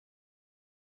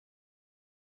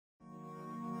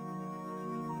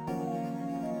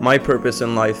My purpose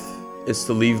in life is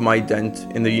to leave my dent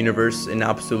in the universe in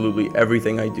absolutely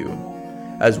everything I do,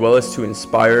 as well as to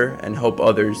inspire and help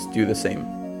others do the same.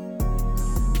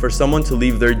 For someone to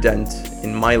leave their dent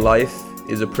in my life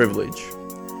is a privilege.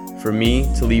 For me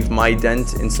to leave my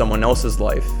dent in someone else's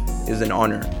life is an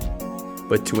honor.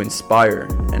 But to inspire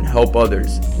and help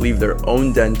others leave their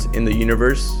own dent in the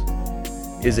universe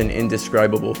is an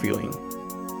indescribable feeling.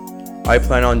 I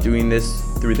plan on doing this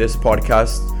through this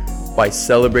podcast by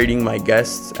celebrating my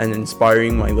guests and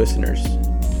inspiring my listeners,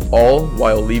 all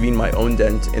while leaving my own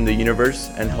dent in the universe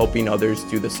and helping others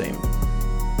do the same.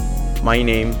 My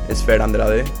name is Fer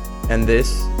Andrade, and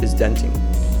this is Denting.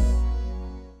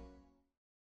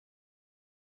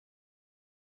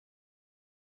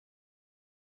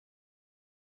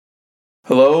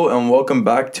 Hello and welcome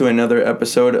back to another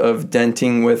episode of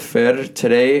Denting with Fer.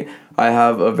 Today I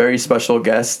have a very special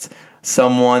guest,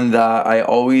 someone that I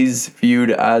always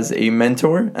viewed as a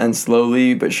mentor, and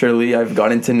slowly but surely I've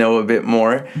gotten to know a bit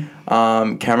more.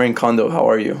 Cameron KONDO, how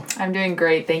are you? I'm doing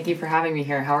great. Thank you for having me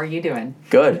here. How are you doing?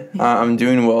 Good. I'm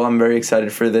doing well. I'm very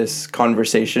excited for this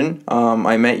conversation.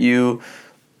 I met you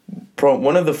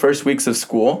one of the first weeks of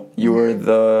school. You were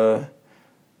the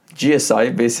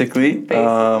GSI, basically.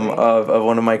 Of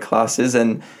one of my classes,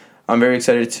 and I'm very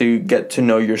excited to get to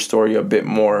know your story a bit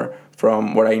more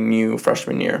from what I knew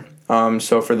freshman year.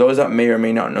 So for those that may or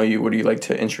may not know you, would you like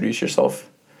to introduce yourself?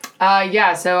 So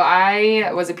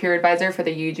I was a peer advisor for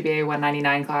the UGBA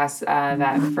 199 class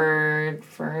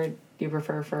you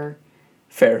prefer for?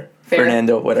 Fair.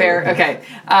 Fernando, whatever. Fair, okay.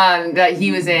 That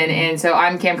he was in, and so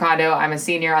I'm Cam KONDO. I'm a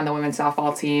senior on the women's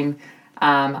softball team.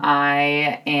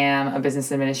 I am a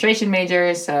business administration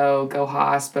major, so go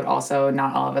Haas, but also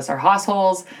not all of us are Haas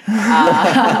holes.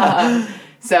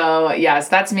 So yes,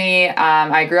 that's me.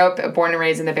 I grew up, born and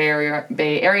raised in the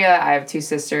Bay Area. I have two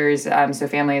sisters, so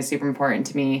family is super important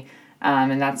to me,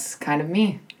 and that's kind of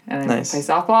me. And then I play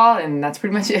softball, and that's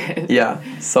pretty much it. Yeah,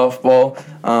 softball,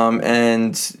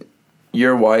 and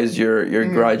year-wise, you're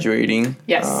graduating.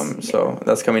 Yes. So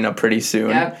that's coming up pretty soon.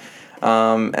 Yep.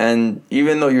 And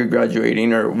even though you're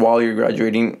graduating, or while you're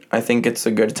graduating, I think it's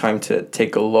a good time to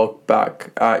take a look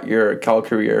back at your Cal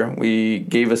career. We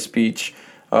gave a speech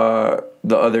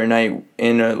the other night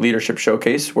in a leadership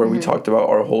showcase where we talked about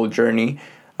our whole journey.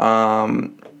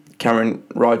 Cameron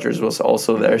Rogers was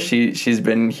also there. She's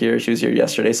been here. She was here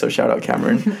yesterday, so shout out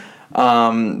Cameron.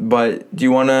 But do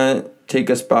you want to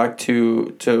take us back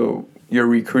to your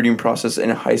recruiting process in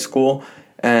high school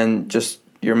and just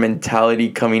your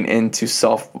mentality coming into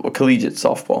collegiate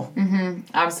softball? Mm-hmm,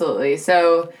 absolutely.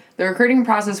 So the recruiting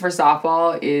process for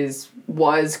softball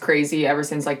was crazy ever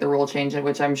since the rule change,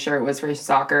 which I'm sure it was for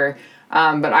soccer.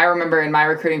 But I remember in my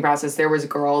recruiting process, there was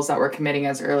girls that were committing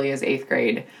as early as 8th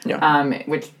grade,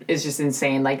 which is just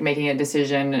insane, making a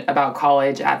decision about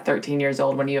college at 13 years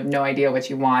old when you have no idea what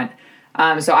you want.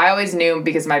 So I always knew,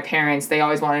 because my parents, they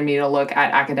always wanted me to look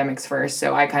at academics first.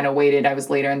 So I kind of waited. I was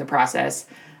later in the process.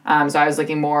 So I was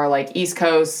looking more East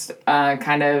Coast,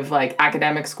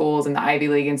 academic schools and the Ivy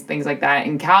League and things like that.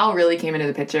 And Cal really came into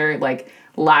the picture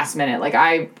last minute.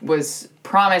 I was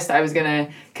promised I was going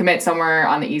to commit somewhere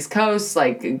on the East Coast,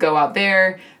 go out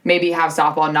there, maybe have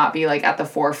softball not be at the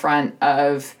forefront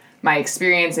of my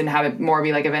experience and have it more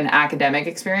be of an academic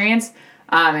experience.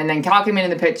 And then Cal came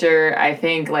into the picture. I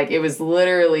think it was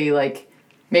literally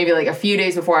maybe a few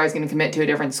days before I was going to commit to a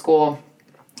different school.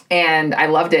 And I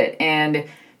loved it. And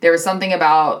there was something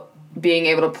about being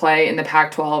able to play in the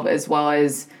Pac-12 as well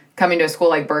as coming to a school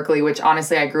like Berkeley, which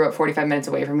honestly I grew up 45 minutes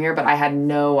away from here, but I had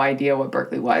no idea what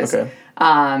Berkeley was. Okay.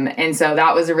 And so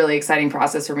that was a really exciting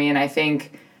process for me. And I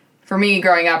think for me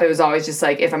growing up, it was always just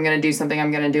if I'm going to do something,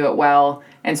 I'm going to do it well.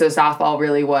 And so softball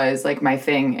really was my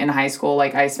thing in high school.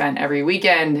 I spent every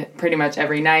weekend, pretty much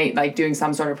every night, doing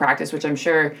some sort of practice, which I'm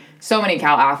sure so many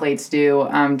Cal athletes do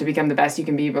to become the best you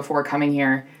can be before coming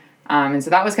here. And so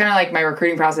that was kind of my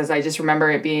recruiting process. I just remember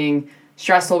it being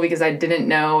stressful because I didn't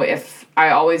know if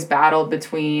I always battled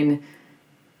between,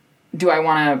 do I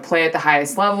want to play at the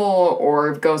highest level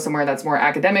or go somewhere that's more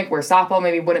academic where softball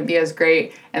maybe wouldn't be as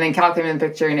great. And then Cal came in the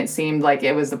picture and it seemed like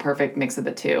it was the perfect mix of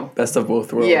the two. Best of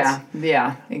both worlds.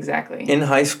 Yeah, exactly. In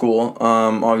high school,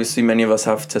 obviously many of us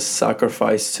have to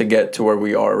sacrifice to get to where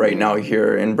we are right now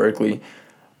here in Berkeley.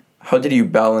 How did you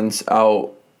balance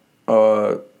out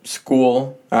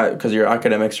school, because your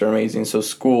academics are amazing, so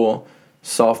school,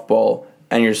 softball,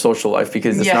 and your social life,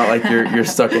 because it's not like you're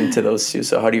stuck into those two.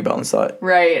 So how do you balance that?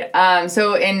 Right.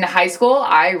 So in high school,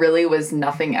 I really was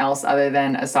nothing else other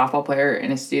than a softball player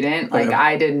and a student.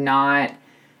 I did not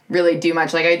really do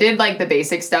much. I did the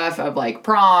basic stuff of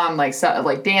prom,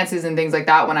 dances and things like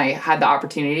that when I had the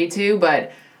opportunity to,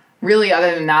 but really,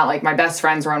 other than that, like, my best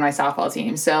friends were on my softball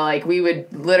team. So, like, we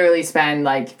would literally spend,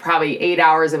 like, probably 8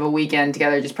 hours of a weekend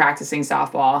together just practicing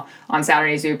softball. On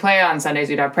Saturdays, we would play. On Sundays,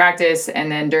 we'd have practice.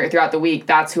 And then throughout the week,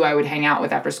 that's who I would hang out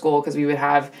with after school, because we would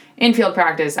have infield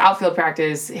practice, outfield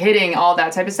practice, hitting, all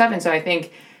that type of stuff. And so I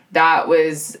think that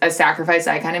was a sacrifice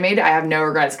I kind of made. I have no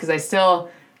regrets, because I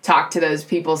still talk to those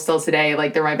people still today.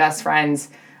 Like, they're my best friends.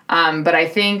 But I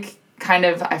think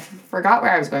I forgot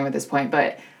where I was going with this point,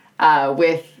 but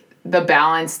with the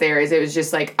balance there is, it was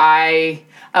just like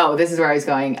this is where I was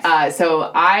going.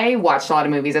 So I watched a lot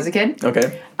of movies as a kid.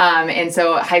 Okay. And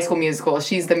so High School Musical,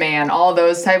 She's the Man, all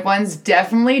those type ones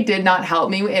definitely did not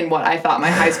help me in what I thought my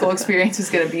high school experience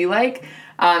was going to be like.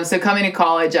 So coming to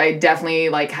college, I definitely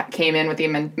came in with the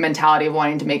mentality of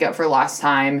wanting to make up for lost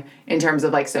time in terms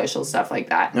of social stuff like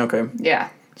that. Okay. Yeah.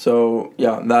 So,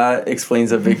 yeah, that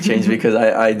explains a big change, because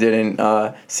I didn't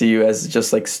see you as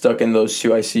just, stuck in those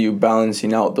two. I see you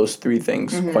balancing out those three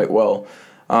things quite well.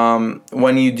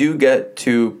 When you do get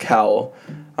to Cal,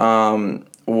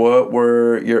 what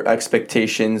were your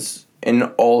expectations in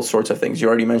all sorts of things? You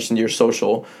already mentioned your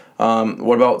social.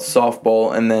 What about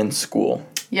softball and then school?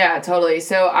 Yeah, totally.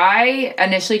 So I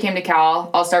initially came to Cal,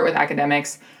 I'll start with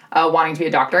academics, wanting to be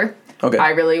a doctor. Okay. I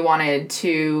really wanted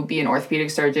to be an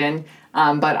orthopedic surgeon.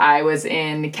 But I was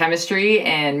in chemistry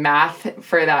and math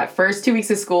for that first 2 weeks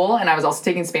of school, and I was also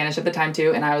taking Spanish at the time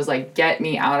too, and I was like, get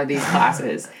me out of these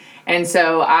classes. And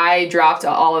so I dropped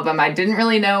all of them. I didn't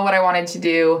really know what I wanted to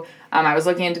do. I was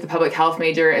looking into the public health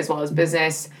major as well as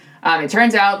business. It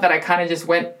turns out that I kind of just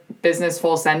went business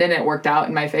full send, and it worked out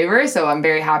in my favor, so I'm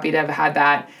very happy to have had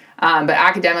that. But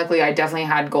academically, I definitely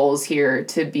had goals here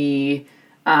to be,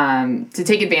 to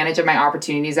take advantage of my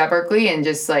opportunities at Berkeley and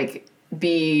just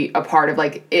be a part of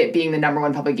it being the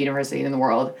 #1 public university in the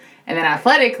world. And then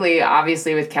athletically,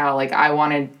 obviously with Cal, I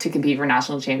wanted to compete for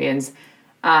national champions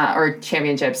or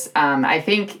championships. I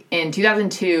think in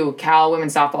 2002, Cal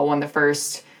women's softball won the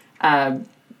first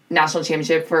national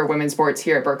championship for women's sports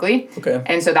here at Berkeley. Okay.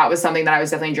 And so that was something that I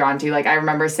was definitely drawn to. I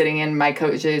remember sitting in my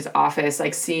coach's office,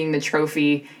 seeing the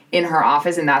trophy in her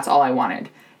office, and that's all I wanted.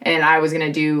 And I was going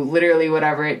to do literally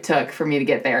whatever it took for me to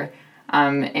get there.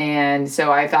 And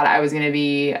so I thought I was going to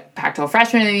be Pac-12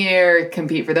 Freshman of the Year,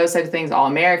 compete for those types of things,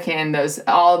 All-American,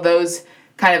 all those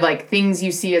kind of things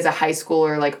you see as a high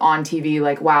schooler, on TV,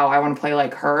 wow, I want to play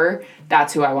like her.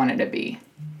 That's who I wanted to be.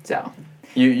 So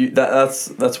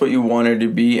that's what you wanted to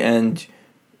be, and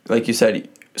like you said,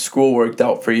 school worked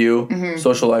out for you,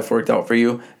 social life worked out for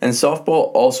you, and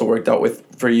softball also worked out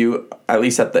for you, at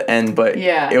least at the end, but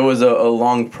it was a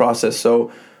long process.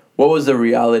 So what was the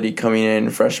reality coming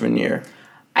in freshman year?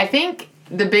 I think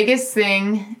the biggest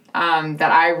thing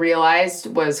that I realized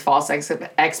was false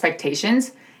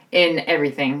expectations in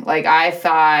everything. I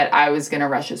thought I was going to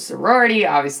rush a sorority.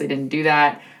 Obviously didn't do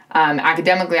that.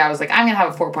 Academically, I was like, I'm going to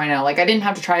have a 4.0. I didn't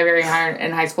have to try very hard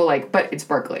in high school, but it's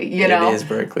Berkeley, you know? It is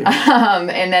Berkeley.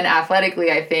 And then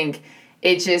athletically, I think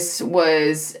it just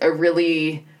was a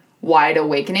really wide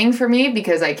awakening for me,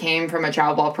 because I came from a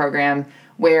travel ball program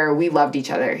where we loved each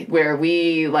other, where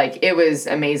we, it was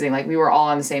amazing. We were all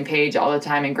on the same page all the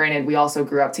time. And granted, we also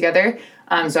grew up together.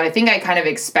 So I think I kind of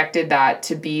expected that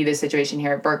to be the situation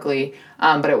here at Berkeley,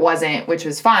 but it wasn't, which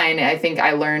was fine. I think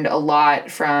I learned a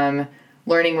lot from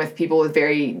learning with people with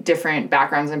very different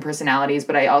backgrounds and personalities,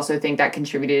 but I also think that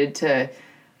contributed to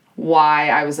why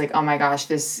I was like, oh my gosh,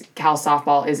 this Cal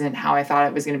softball isn't how I thought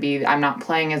it was going to be. I'm not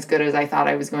playing as good as I thought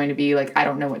I was going to be. I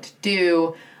don't know what to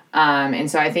do. And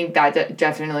so I think that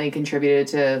definitely contributed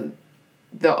to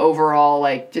the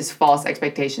overall, just false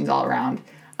expectations all around.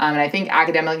 And I think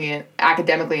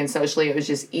academically and socially, it was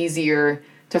just easier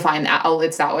to find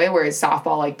outlets that way, whereas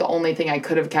softball, the only thing I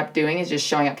could have kept doing is just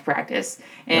showing up to practice.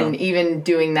 And even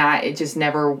doing that, it just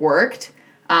never worked.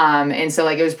 And so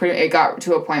it got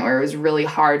to a point where it was really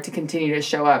hard to continue to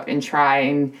show up and try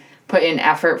and put in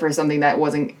effort for something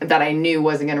that I knew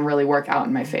wasn't going to really work out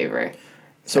in my favor.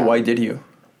 So why did you?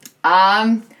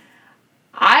 I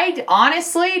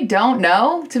honestly don't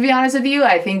know, to be honest with you.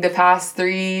 I think the past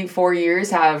 3-4 years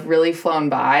have really flown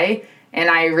by. And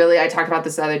I talked about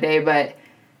this the other day, but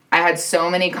I had so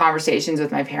many conversations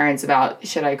with my parents about,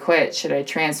 should I quit? Should I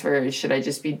transfer? Should I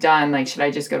just be done? Should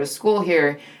I just go to school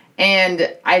here?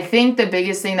 And I think the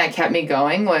biggest thing that kept me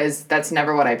going was that's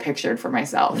never what I pictured for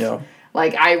myself. Yeah.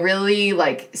 I really,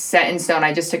 set in stone.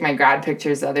 I just took my grad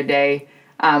pictures the other day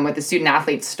with the student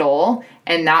athlete stole,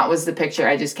 and that was the picture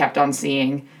I just kept on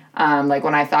seeing.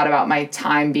 When I thought about my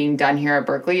time being done here at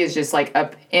Berkeley, is just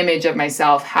a image of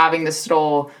myself having the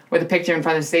stole with a picture in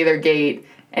front of Sather Gate,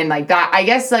 and that, I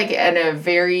guess, in a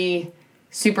very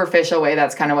superficial way,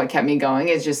 that's kind of what kept me going,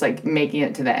 is just like making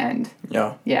it to the end.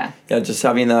 Yeah. Yeah. Yeah, just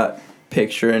having that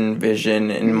picture and vision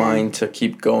in mind to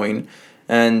keep going.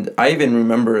 And I even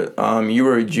remember you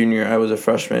were a junior, I was a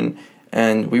freshman,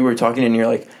 and we were talking and you're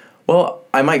like, well,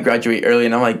 I might graduate early.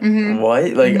 And I'm like,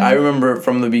 what? Like, I remember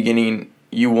from the beginning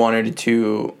you wanted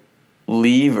to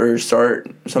leave or start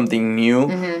something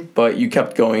new, but you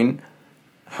kept going.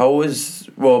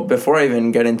 Well, before I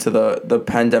even get into the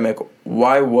pandemic,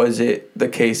 why was it the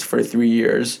case for 3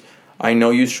 years? I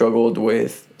know you struggled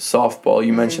with softball.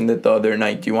 You mentioned it the other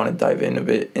night. Do you want to dive in a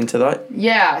bit into that?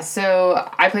 Yeah, so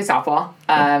I play softball.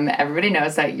 Everybody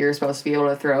knows that you're supposed to be able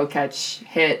to throw, catch,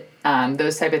 hit,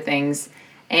 those type of things.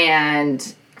 And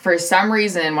for some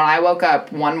reason, when I woke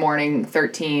up one morning,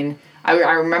 13, I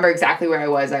remember exactly where I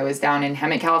was. I was down in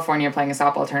Hemet, California, playing a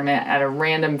softball tournament at a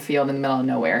random field in the middle of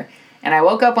nowhere. And I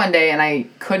woke up one day and I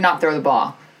could not throw the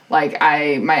ball. Like,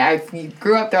 I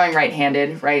grew up throwing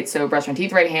right-handed, right? So brush my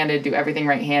teeth right-handed, do everything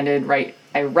right-handed,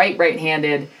 I write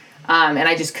right-handed, and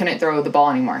I just couldn't throw the ball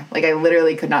anymore. Like, I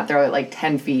literally could not throw it like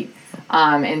 10 feet.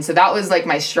 And so that was like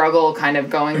my struggle kind of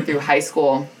going through high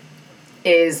school,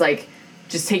 is like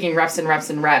just taking reps and reps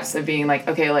and reps of being like,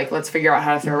 okay, like, let's figure out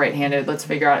how to throw right-handed. Let's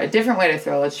figure out a different way to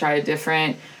throw. Let's try a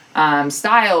different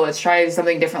style. Let's try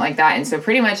something different like that. And so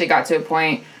pretty much it got to a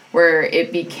point where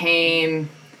it became...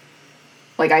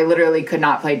 like, I literally could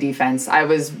not play defense. I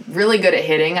was really good at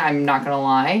hitting, I'm not going to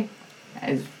lie.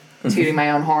 I was tooting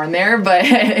my own horn there, but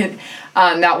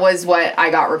that was what I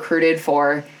got recruited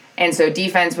for. And so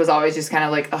defense was always just kind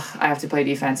of like, ugh, I have to play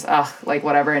defense, like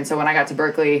whatever. And so when I got to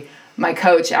Berkeley, my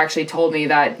coach actually told me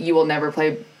that you will never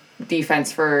play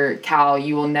defense for Cal.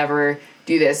 You will never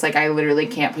do this. Like, I literally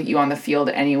can't put you on the field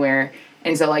anywhere.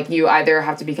 And so, like, you either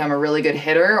have to become a really good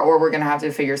hitter or we're going to have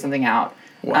to figure something out.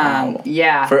 Wow.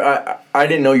 Yeah. I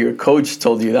didn't know your coach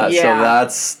told you that, so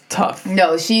that's tough.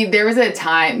 No, there was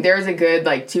a good,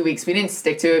 like, 2 weeks. We didn't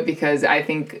stick to it because I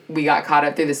think we got caught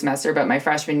up through the semester, but my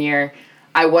freshman year,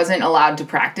 I wasn't allowed to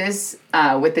practice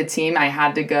with the team. I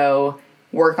had to go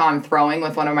work on throwing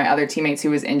with one of my other teammates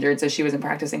who was injured, so she wasn't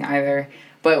practicing either.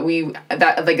 But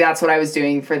that's what I was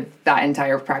doing for that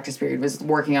entire practice period, was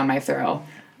working on my throw.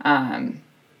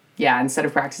 Instead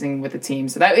of practicing with the team.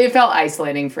 So that it felt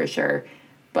isolating for sure.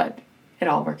 But it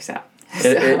all works out.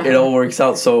 It all works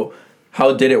out. So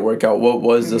how did it work out? What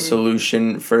was the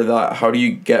solution for that? How do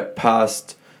you get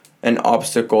past an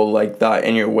obstacle like that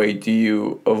in your way? Do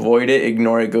you avoid it,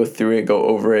 ignore it, go through it, go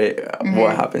over it?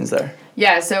 What happens there?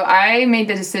 Yeah, so I made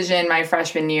the decision my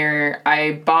freshman year.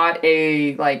 I bought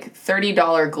a like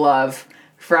 $30 glove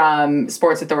from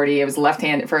Sports Authority. It was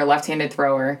for a left-handed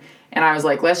thrower. And I was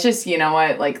like, let's just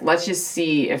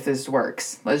see if this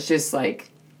works. Let's just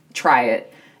like try it.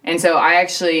 And so I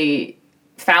actually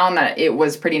found that it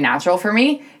was pretty natural for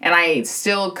me, and I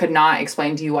still could not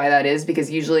explain to you why that is,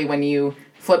 because usually when you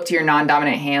flip to your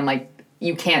non-dominant hand, like,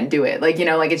 you can't do it. Like,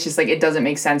 like, it's just like, it doesn't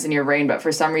make sense in your brain, but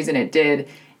for some reason it did.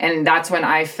 And that's when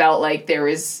I felt like there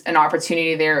was an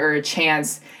opportunity there, or a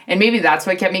chance. And maybe that's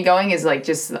what kept me going, is like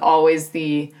just always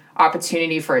the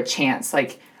opportunity for a chance.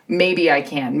 Like, maybe I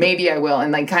can, maybe I will,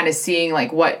 and like kind of seeing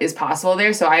like what is possible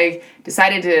there. So I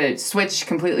decided to switch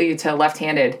completely to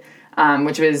left-handed,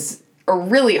 which was a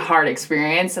really hard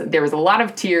experience. There was a lot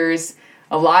of tears,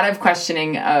 a lot of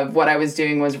questioning of what I was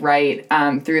doing was right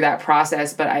through that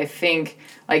process. But I think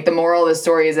like the moral of the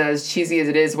story is, as cheesy as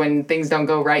it is, when things don't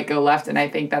go right, go left. And I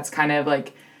think that's kind of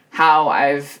like how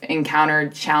I've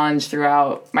encountered challenge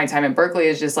throughout my time at Berkeley,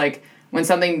 is just like, when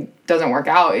something doesn't work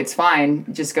out, it's fine.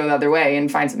 Just go the other way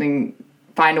and find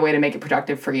a way to make it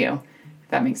productive for you.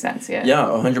 If that makes sense, yeah. Yeah,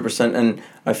 100%. And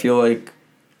I feel like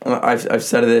I've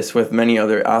said this with many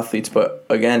other athletes, but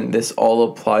again, this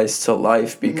all applies to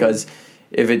life, because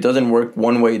if it doesn't work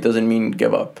one way, it doesn't mean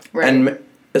give up. Right. And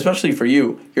especially for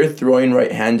you, you're throwing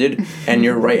right-handed and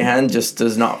your right hand just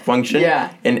does not function.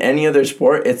 Yeah. In any other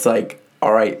sport, it's like,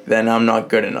 all right, then I'm not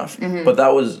good enough. But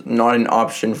that was not an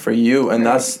option for you, and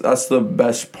that's the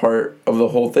best part of the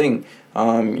whole thing.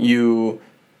 That's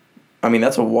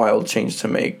a wild change to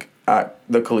make at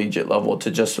the collegiate level, to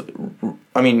just,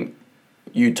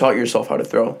 you taught yourself how to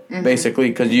throw, basically,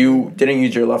 because you didn't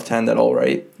use your left hand at all,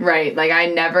 right? Right, like I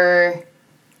never,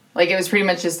 like it was pretty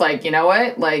much just like, you know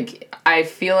what, like I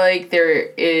feel like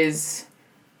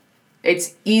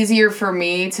it's easier for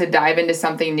me to dive into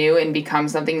something new and become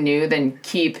something new than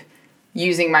keep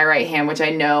using my right hand, which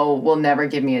I know will never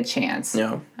give me a chance.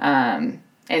 Yeah.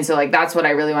 And so, like, that's what I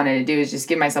really wanted to do, is just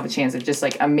give myself a chance of just,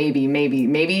 like, a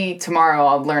maybe tomorrow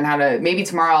I'll learn maybe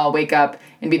tomorrow I'll wake up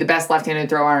and be the best left-handed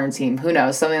thrower on our team. Who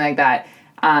knows? Something like that.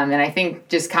 And I think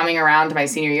just coming around to my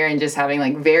senior year and just having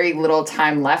like very little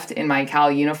time left in my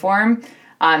Cal uniform,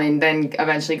 and then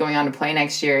eventually going on to play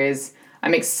next year, is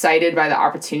I'm excited by the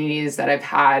opportunities that I've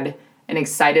had and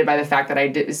excited by the fact that I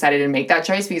decided to make that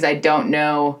choice, because I don't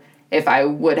know if I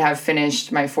would have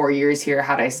finished my 4 years here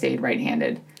had I stayed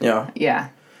right-handed. Yeah. Yeah.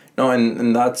 No,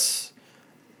 and that's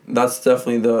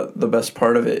definitely the best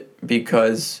part of it,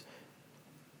 because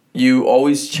you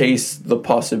always chase the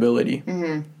possibility.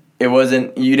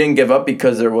 Mm-hmm. You didn't give up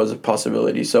because there was a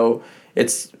possibility. So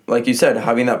it's, like you said,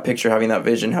 having that picture, having that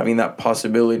vision, having that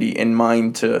possibility in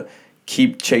mind to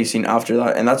keep chasing after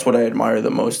that. And that's what I admire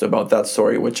the most about that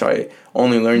story, which I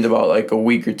only learned about like a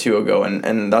week or two ago.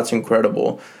 And that's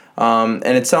incredible. And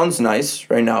it sounds nice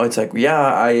right now. It's like, yeah,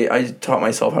 I taught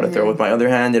myself how to throw with my other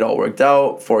hand. It all worked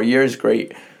out. 4 years,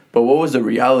 great. But what was the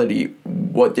reality?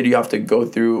 What did you have to go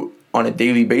through on a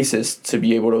daily basis to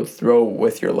be able to throw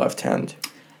with your left hand?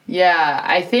 Yeah,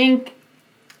 I think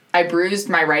I bruised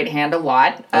my right hand a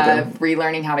lot, Okay.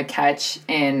 relearning how to catch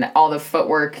and all the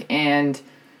footwork and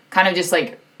kind of just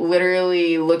like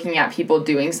literally looking at people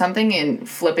doing something and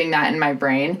flipping that in my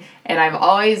brain. And I've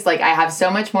always, like, I have so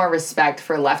much more respect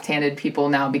for left-handed people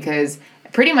now, because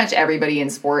pretty much everybody in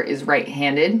sport is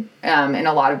right-handed. In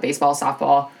a lot of baseball,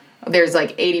 softball, there's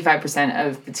like 85%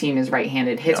 of the team is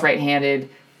right-handed, hits right-handed,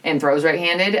 and throws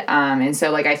right-handed. And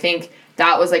so, like, I think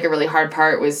that was like a really hard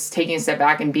part, was taking a step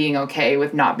back and being okay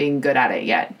with not being good at it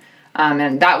yet.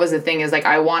 And that was the thing, is like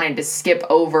I wanted to skip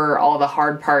over all the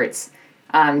hard parts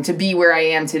to be where I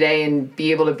am today and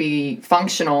be able to be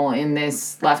functional in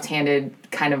this left-handed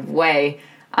kind of way.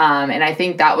 And I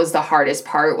think that was the hardest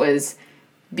part, was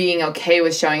being okay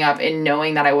with showing up and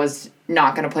knowing that I was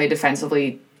not going to play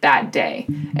defensively that day,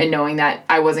 and knowing that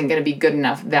I wasn't going to be good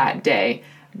enough that day.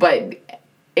 But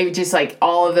it just, like,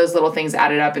 all of those little things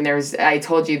added up, and I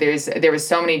told you, there was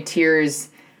so many tears,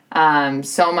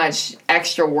 so much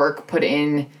extra work put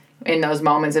in those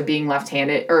moments of being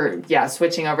left-handed, or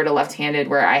switching over to left-handed,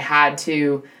 where I had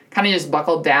to kind of just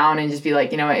buckle down and just be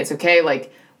like, you know what, it's okay,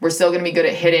 like, we're still going to be good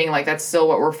at hitting, like, that's still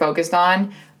what we're focused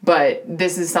on, but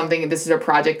this is a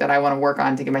project that I want to work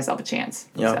on to give myself a chance.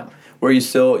 Yeah. So.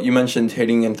 You mentioned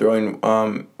hitting and throwing,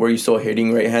 were you still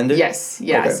hitting right-handed? Yes,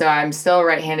 yeah, Okay. So I'm still a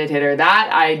right-handed hitter.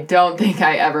 That, I don't think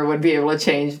I ever would be able to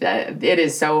change that. It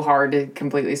is so hard to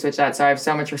completely switch that, so I have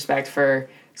so much respect for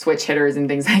switch hitters and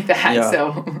things like that. Yeah.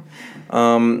 So.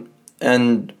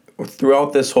 And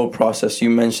throughout this whole process,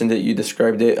 you mentioned it, you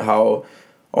described it, how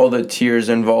all the tears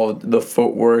involved, the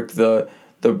footwork, the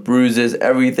bruises,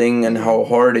 everything, and how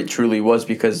hard it truly was,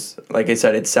 because, like I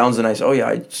said, it sounds nice. Oh, yeah,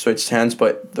 I switched hands,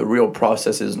 but the real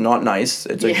process is not nice.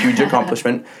 It's a huge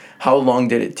accomplishment. How long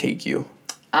did it take you?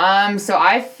 So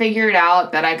I figured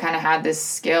out that I kind of had this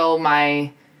skill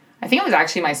I think it was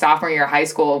actually my sophomore year of high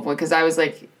school, because I was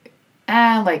like,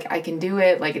 like, I can do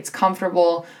it, like, it's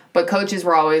comfortable. But coaches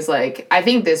were always like, I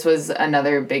think this was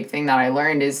another big thing that I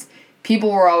learned, is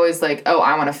people were always like, oh,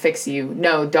 I want to fix you.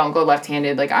 No, don't go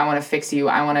left-handed. Like, I want to fix you.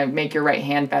 I want to make your right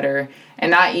hand better.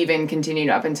 And that even continued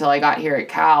up until I got here at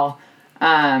Cal.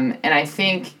 And I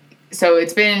think, so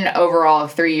it's been overall a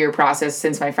 3-year process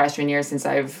since my freshman year, since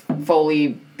I've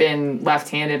fully been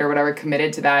left-handed or whatever,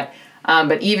 committed to that.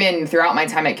 But even throughout my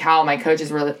time at Cal, my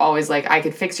coaches were always like, I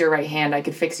could fix your right hand. I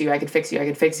could fix you. I could fix you. I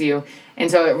could fix you.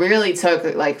 And so it really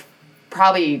took, like,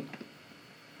 probably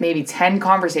maybe 10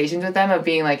 conversations with them of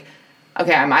being like,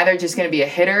 okay, I'm either just going to be a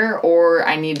hitter or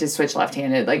I need to switch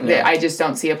left-handed. Like, I just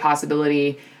don't see a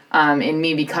possibility in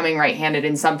me becoming right-handed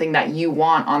in something that you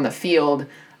want on the field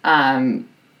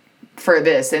for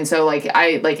this. And so, like,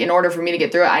 in order for me to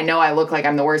get through it, I know I look like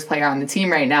I'm the worst player on the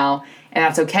team right now, and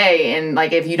that's okay. And,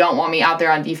 like, if you don't want me out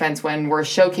there on defense when we're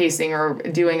showcasing or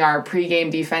doing our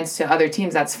pregame defense to other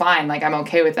teams, that's fine. Like, I'm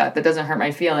okay with that. That doesn't hurt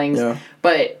my feelings. Yeah.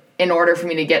 But in order for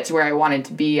me to get to where I wanted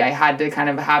to be, I had to kind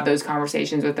of have those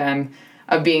conversations with them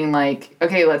of being like,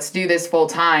 okay, let's do this full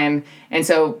time. And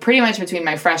so pretty much between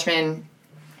my freshman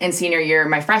and senior year,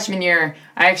 my freshman year,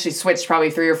 I actually switched probably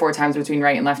 3 or 4 times between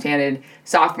right and left-handed.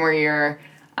 Sophomore year,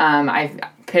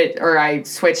 I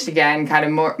switched again, kind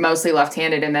of mostly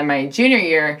left-handed. And then my junior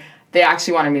year, they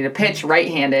actually wanted me to pitch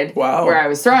right-handed, Wow. where I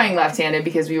was throwing left-handed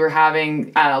because we were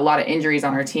having a lot of injuries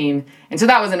on our team. And so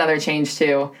that was another change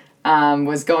too,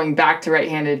 was going back to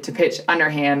right-handed to pitch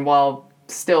underhand while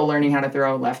still learning how to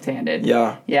throw left-handed.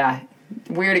 Yeah. Yeah.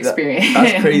 Weird experience.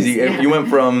 That's crazy. Yeah. You went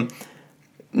from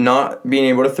not being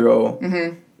able to throw,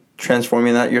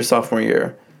 transforming that your sophomore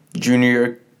year, junior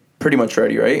year, pretty much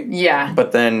ready, right? Yeah.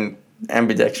 But then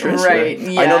ambidextrous. Right, Or,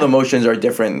 yeah. I know the motions are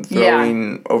different,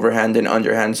 throwing overhand and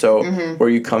underhand. So were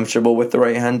you comfortable with the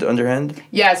right hand, underhand?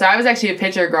 Yeah, so I was actually a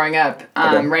pitcher growing up,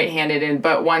 Okay. right-handed,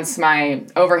 but once my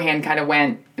overhand kind of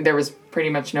went, there was pretty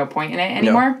much no point in it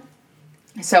anymore.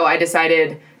 So I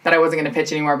decided that I wasn't going to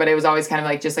pitch anymore, but it was always kind of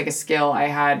like just like a skill I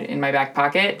had in my back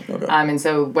pocket. Okay. And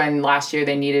so when last year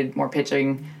they needed more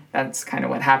pitching, that's kind of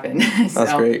what happened.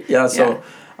 That's great. Yeah, so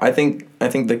I think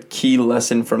the key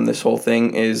lesson from this whole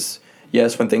thing is,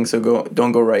 yes, when things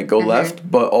don't go right, go left,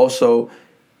 but also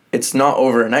it's not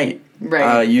overnight.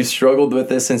 Right. You struggled with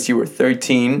this since you were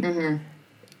 13.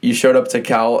 You showed up to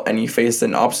Cal and you faced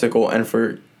an obstacle, and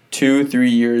for 2-3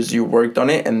 years you worked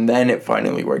on it, and then it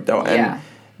finally worked out. Yeah. And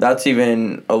that's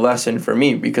even a lesson for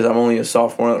me because I'm only a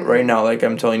sophomore right now, like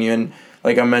I'm telling you. And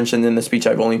like I mentioned in the speech,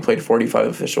 I've only played 45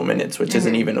 official minutes, which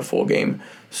isn't even a full game.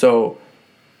 So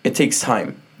it takes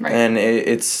time. Right. And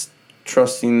it's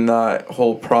trusting that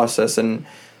whole process. And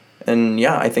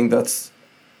yeah, I think that's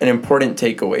an important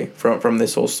takeaway from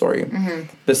this whole story.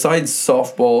 Besides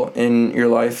softball in your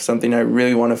life, something I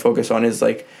really want to focus on is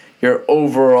like your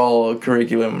overall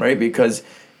curriculum, right? Because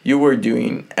you were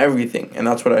doing everything, and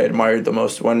that's what I admired the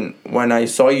most. When I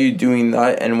saw you doing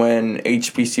that, and when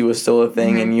HPC was still a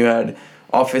thing, and you had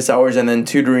office hours and then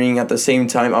tutoring at the same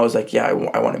time, I was like, yeah,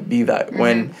 I want to be that.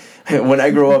 When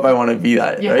I grow up, I want to be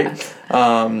that,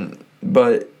 right?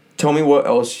 But tell me what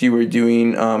else you were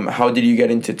doing. How did you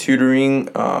get into tutoring?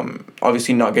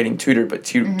 Obviously not getting tutored, but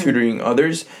tutoring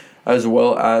others, as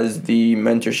well as the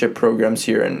mentorship programs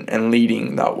here and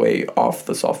leading that way off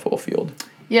the softball field.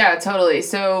 Yeah, totally.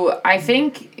 So I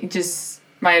think just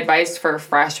my advice for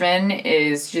freshmen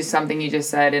is just something you just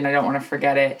said, and I don't want to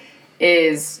forget it,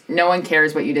 is no one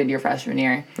cares what you did your freshman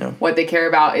year. Yeah. What they care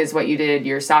about is what you did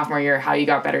your sophomore year, how you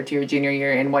got better to your junior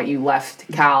year, and what you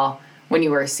left Cal when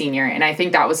you were a senior. And I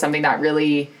think that was something that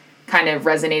really kind of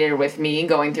resonated with me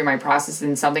going through my process,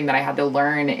 and something that I had to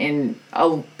learn, and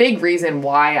a big reason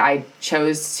why I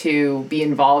chose to be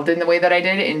involved in the way that I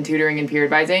did in tutoring and peer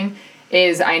advising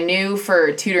is I knew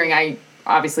for tutoring, I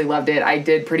obviously loved it. I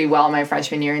did pretty well my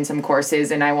freshman year in some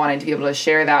courses, and I wanted to be able to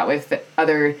share that with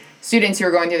other students who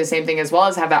are going through the same thing, as well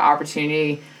as have that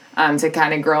opportunity to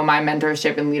kind of grow my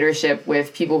mentorship and leadership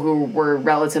with people who were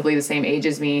relatively the same age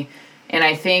as me. And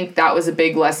I think that was a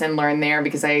big lesson learned there,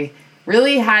 because I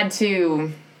really had to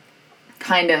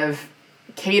kind of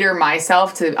cater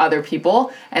myself to other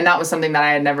people, and that was something that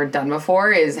I had never done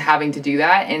before, is having to do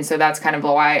that. And so that's kind of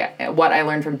what I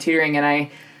learned from tutoring, and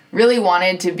I really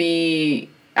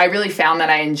found that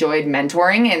I enjoyed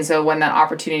mentoring. And so when that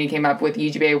opportunity came up with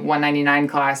UGBA 199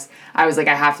 class, I was like,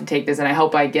 I have to take this, and I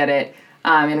hope I get it.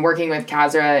 And working with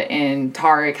Kazra and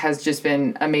Tarek has just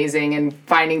been amazing, and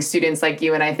finding students like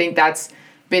you. And I think that's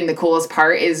been the coolest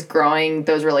part, is growing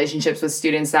those relationships with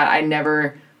students that I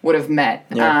never would have met.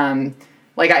 Yeah.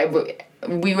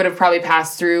 We would have probably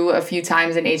passed through a few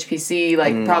times in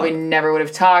HPC, probably never would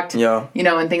have talked,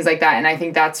 and things like that. And I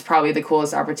think that's probably the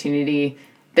coolest opportunity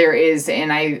there is.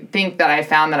 And I think that I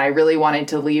found that I really wanted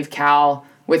to leave Cal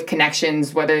with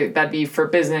connections, whether that be for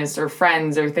business or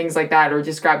friends or things like that, or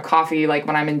just grab coffee like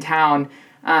when I'm in town.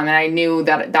 And I knew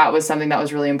that that was something that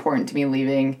was really important to me,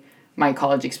 leaving my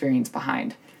college experience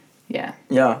behind. Yeah.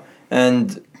 Yeah.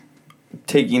 And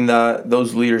taking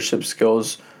those leadership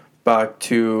skills back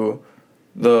to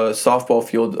the softball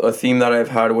field, a theme that I've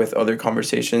had with other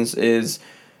conversations is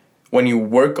when you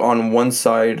work on one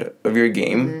side of your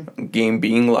game, game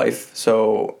being life.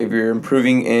 So if you're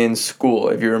improving in school,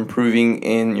 if you're improving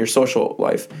in your social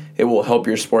life, it will help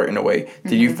your sport in a way.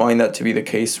 Did you find that to be the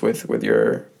case with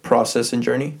your process and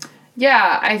journey?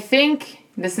 Yeah, I think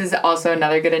this is also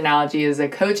another good analogy, is a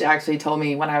coach actually told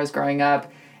me when I was growing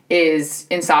up, is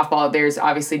in softball, there's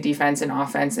obviously defense and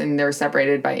offense, and they're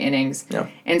separated by innings. Yeah.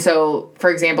 And so, for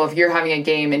example, if you're having a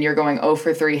game and you're going 0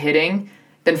 for 3 hitting,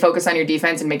 then focus on your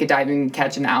defense and make a diving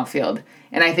catch in the outfield.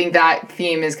 And I think that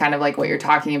theme is kind of like what you're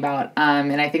talking about.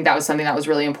 And I think that was something that was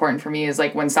really important for me, is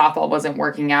like when softball wasn't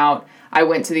working out, I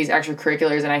went to these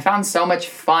extracurriculars, and I found so much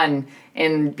fun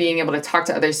in being able to talk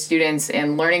to other students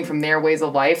and learning from their ways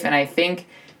of life. And I think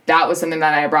that was something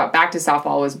that I brought back to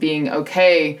softball, was being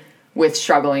okay with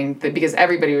struggling, because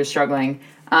everybody was struggling,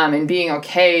 and being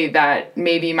okay that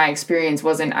maybe my experience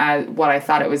wasn't as what I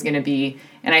thought it was going to be.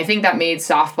 And I think that made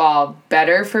softball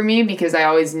better for me, because I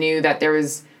always knew that there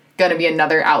was going to be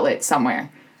another outlet somewhere.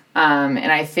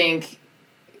 And I think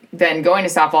then going to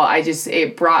softball,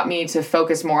 it brought me to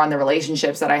focus more on the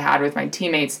relationships that I had with my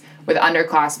teammates, with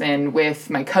underclassmen, with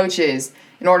my coaches,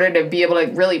 in order to be able to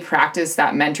really practice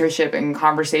that mentorship and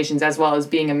conversations, as well as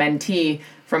being a mentee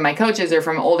from my coaches or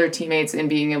from older teammates, and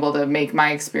being able to make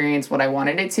my experience what I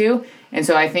wanted it to. And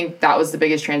so I think that was the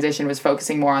biggest transition, was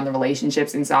focusing more on the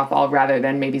relationships in softball rather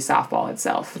than maybe softball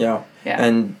itself. Yeah.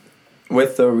 And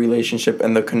with the relationship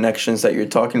and the connections that you're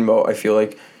talking about, I feel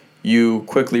like you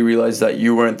quickly realized that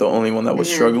you weren't the only one that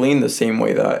was struggling, the same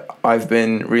way that I've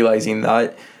been realizing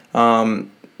that.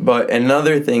 But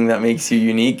another thing that makes you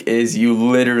unique is you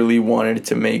literally wanted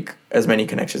to make as many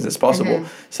connections as possible.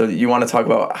 So you want to talk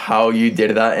about how you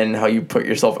did that and how you put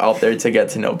yourself out there to get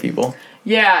to know people?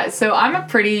 Yeah, so I'm a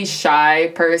pretty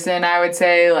shy person, I would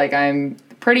say. Like, I'm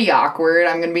pretty awkward,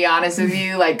 I'm going to be honest with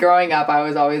you. Like, growing up, I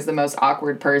was always the most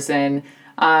awkward person.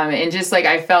 And just, like,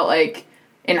 I felt like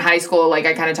in high school, like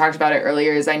I kind of talked about it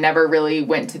earlier, is I never really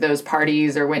went to those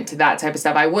parties or went to that type of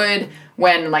stuff. I would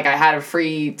when, like, I had a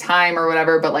free time or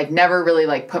whatever, but, like, never really,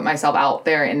 like, put myself out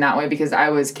there in that way, because I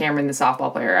was Cameron, the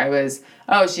softball player. I was,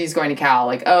 oh, she's going to Cal.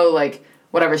 Like, oh, like,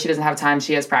 whatever, she doesn't have time,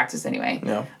 she has practice anyway.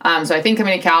 Yeah. So I think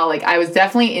coming to Cal, like, I was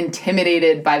definitely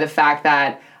intimidated by the fact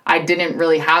that I didn't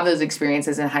really have those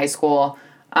experiences in high school.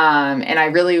 And I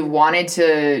really wanted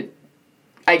to,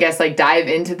 I guess, like, dive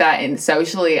into that in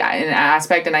socially in an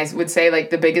aspect. And I would say,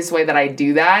 like, the biggest way that I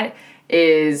do that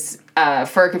is,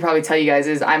 Fur could probably tell you guys,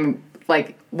 is I'm,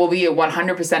 like, will be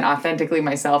 100% authentically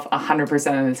myself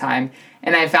 100% of the time.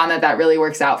 And I found that really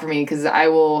works out for me, because I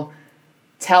will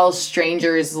tell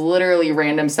strangers literally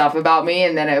random stuff about me,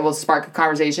 and then it will spark a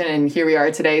conversation. And here we are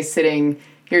today sitting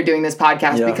here doing this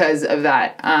podcast because of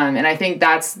that. And I think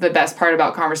that's the best part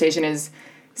about conversation, is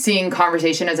seeing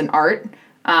conversation as an art,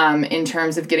 in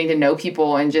terms of getting to know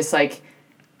people and just, like,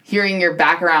 hearing your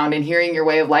background and hearing your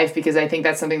way of life, because I think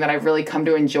that's something that I've really come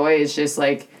to enjoy, is just,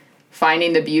 like,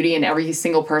 finding the beauty in every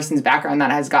single person's background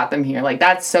that has got them here. Like,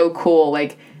 that's so cool,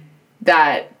 like,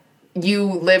 that you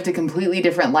lived a completely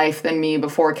different life than me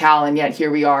before Cal, and yet here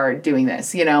we are doing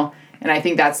this, you know? And I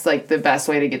think that's, like, the best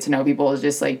way to get to know people, is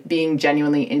just, like, being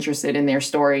genuinely interested in their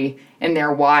story and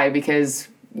their why, because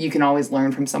you can always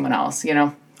learn from someone else, you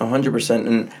know? 100%.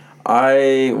 And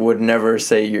I would never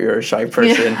say you're a shy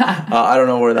person. I don't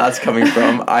know where that's coming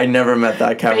from. I never met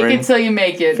that Cameron. Fake it till you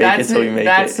make it.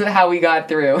 That's how we got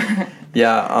through.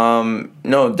 Yeah.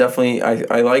 No, definitely.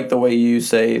 I like the way you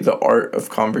say the art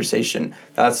of conversation.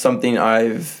 That's something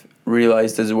I've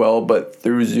realized as well, but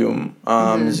through Zoom.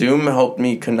 Zoom helped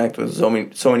me connect with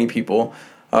so many people,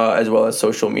 as well as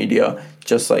social media.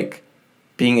 Just, like,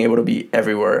 being able to be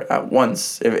everywhere at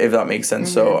once, if that makes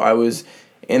sense. So I was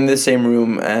in the same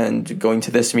room and going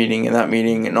to this meeting and that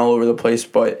meeting and all over the place,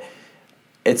 but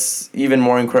it's even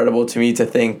more incredible to me to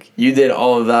think you did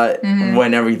all of that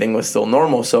when everything was still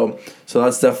normal. So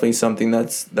that's definitely something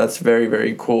that's very,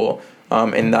 very cool,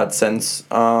 in that sense.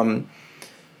 When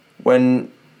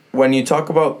you talk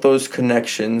about those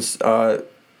connections,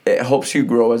 it helps you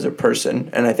grow as a person,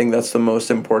 and I think that's the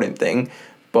most important thing.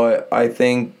 But I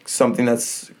think something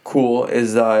that's cool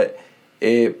is that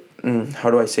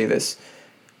how do I say this?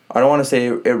 I don't want to say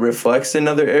it reflects in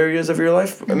other areas of your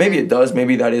life. Maybe it does.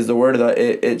 Maybe that is the word, that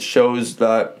it shows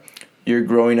that you're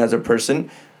growing as a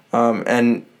person.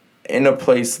 And in a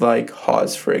place like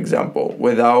Haas, for example,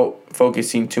 without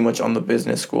focusing too much on the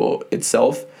business school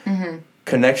itself,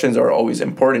 connections are always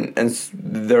important. And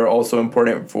they're also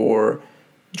important for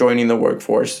joining the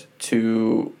workforce,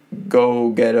 to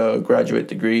go get a graduate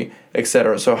degree,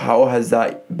 etc. So how has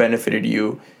that benefited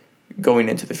you going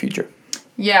into the future?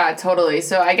 Yeah, totally.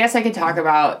 So I guess I could talk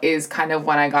about is kind of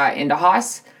when I got into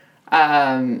Haas.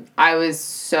 I was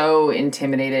so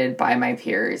intimidated by my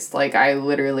peers. Like, I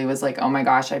literally was like, oh my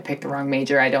gosh, I picked the wrong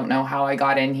major. I don't know how I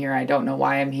got in here. I don't know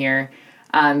why I'm here.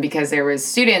 Because there was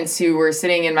students who were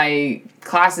sitting in my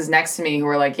classes next to me who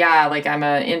were like, yeah, like, I'm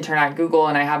an intern at Google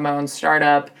and I have my own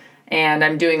startup and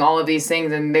I'm doing all of these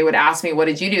things. And they would ask me, what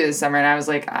did you do this summer? And I was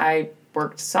like, I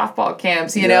worked softball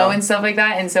camps, you know, and stuff like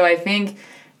that. And so I think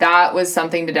that was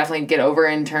something to definitely get over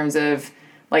in terms of,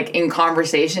 like, in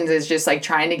conversations, is just, like,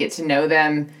 trying to get to know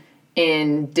them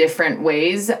in different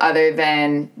ways other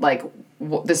than, like,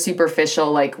 the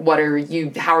superficial, like,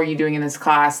 how are you doing in this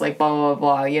class, like, blah, blah, blah,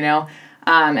 blah, you know?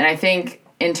 And I think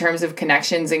in terms of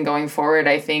connections and going forward,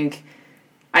 I think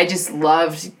I just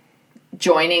loved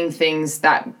joining things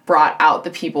that brought out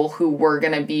the people who were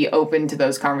going to be open to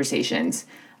those conversations.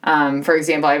 For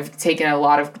example, I've taken a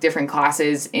lot of different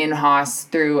classes in Haas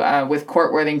through with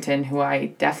Court Worthington, who I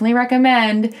definitely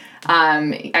recommend.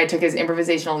 I took his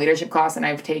improvisational leadership class, and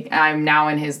I'm now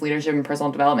in his leadership and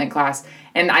personal development class.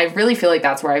 And I really feel like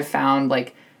that's where I've found,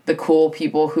 like, the cool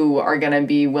people who are going to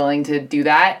be willing to do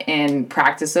that and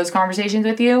practice those conversations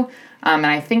with you. And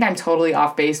I think I'm totally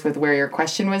off base with where your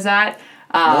question was at.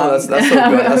 No, that's so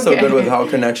good. That's okay. So good with how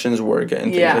connections work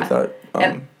and things like that.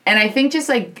 And I think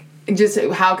just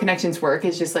how connections work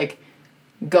is just like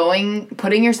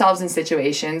putting yourselves in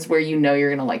situations where you know you're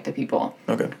going to like the people.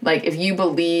 Okay. Like if you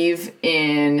believe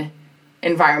in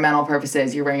environmental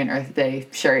purposes, you're wearing an Earth Day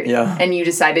shirt, and you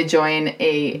decide to join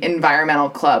a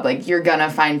environmental club, like you're gonna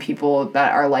find people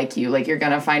that are like you. Like you're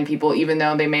gonna find people, even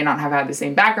though they may not have had the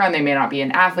same background, they may not be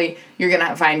an athlete, you're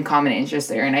gonna find common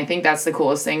interests there. And I think that's the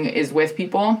coolest thing is with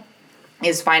people,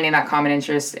 is finding that common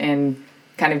interest and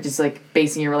kind of just like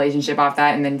basing your relationship off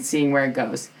that and then seeing where it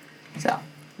goes. So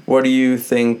what do you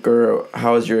think, or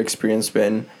how has your experience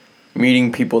been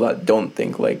meeting people that don't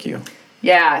think like you?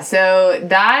 Yeah, so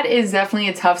that is definitely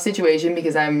a tough situation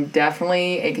because I'm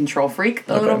definitely a control freak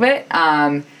a little bit.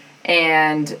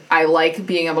 And I like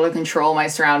being able to control my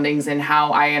surroundings and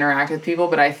how I interact with people.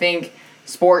 But I think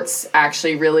sports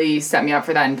actually really set me up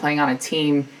for that, and playing on a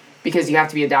team, because you have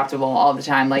to be adaptable all the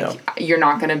time. Like you're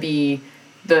not going to be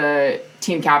the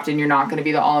team captain, you're not going to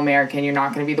be the All-American, you're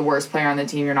not going to be the worst player on the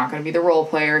team, you're not going to be the role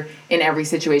player in every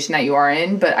situation that you are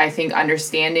in. But I think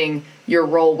understanding your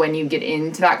role when you get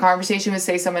into that conversation with,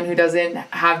 say, someone who doesn't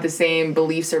have the same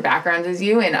beliefs or backgrounds as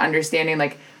you, and understanding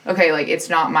like, okay, like it's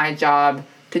not my job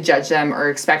to judge them or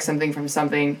expect something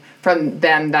from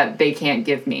them that they can't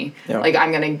give me. Like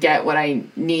I'm going to get what I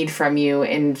need from you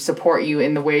and support you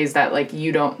in the ways that like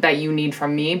that you need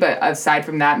from me. But aside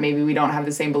from that, maybe we don't have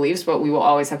the same beliefs, but we will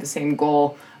always have the same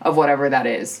goal of whatever that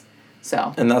is.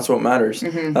 So. And that's what matters.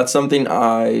 Mm-hmm. That's something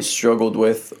I struggled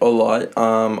with a lot.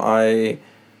 I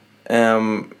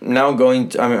am now I'm going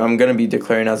to be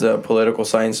declaring as a political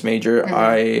science major. Mm-hmm.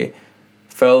 I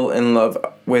fell in love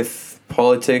with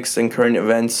politics and current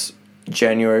events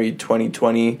January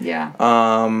 2020.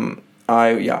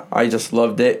 I just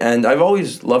loved it, and I've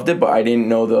always loved it, but I didn't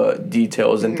know the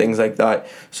details and things like that.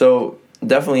 So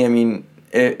definitely, I mean,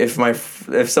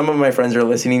 if some of my friends are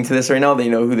listening to this right now, they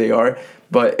know who they are.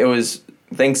 But it was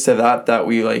thanks to that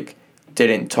we like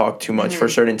didn't talk too much for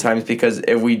certain times, because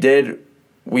if we did,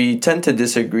 we tend to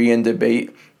disagree and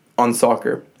debate on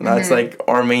soccer. That's like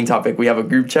our main topic. We have a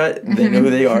group chat. They know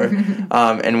who they are.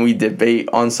 And we debate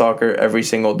on soccer every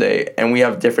single day. And we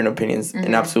have different opinions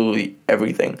in absolutely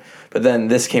everything. But then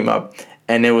this came up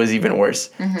and it was even worse.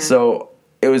 So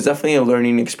it was definitely a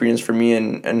learning experience for me,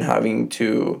 and having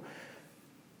to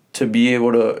be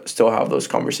able to still have those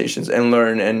conversations and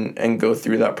learn and go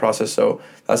through that process. So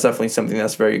that's definitely something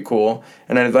that's very cool.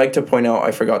 And I'd like to point out,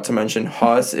 I forgot to mention,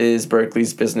 Haas is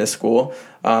Berkeley's business school.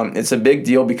 It's a big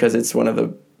deal because it's one of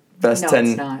the best 10.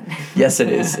 It's not. Yes, it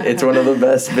is. It's one of the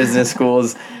best business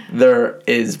schools there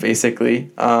is, basically.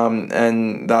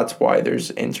 And that's why there's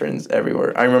interns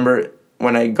everywhere. I remember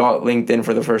when I got LinkedIn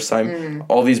for the first time,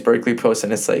 all these Berkeley posts,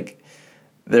 and it's like,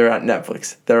 they're at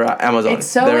Netflix, they're at Amazon. It's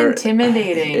so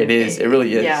intimidating. It is. It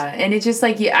really is. Yeah, and it's just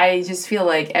like, I just feel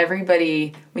like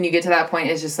everybody, when you get to that point,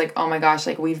 is just like, oh my gosh,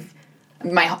 like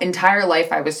my entire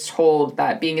life I was told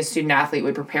that being a student athlete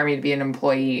would prepare me to be an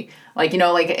employee. Like, you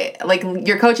know, like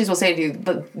your coaches will say to you,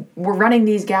 but we're running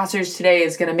these gassers today,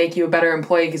 it's going to make you a better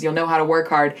employee because you'll know how to work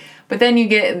hard. But then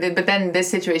this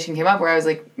situation came up where I was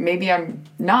like, maybe I'm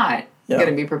not going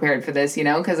to be prepared for this, you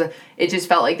know, because it just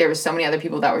felt like there was so many other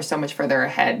people that were so much further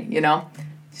ahead, you know.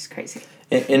 Just crazy.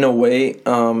 In a way,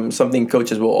 something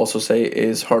coaches will also say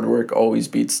is hard work always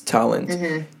beats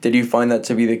talent. Did you find that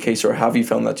to be the case, or have you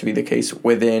found that to be the case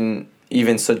within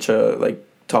even such a like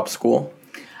top school?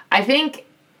 I think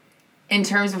in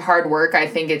terms of hard work, I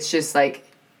think it's just like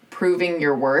proving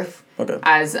your worth. Okay.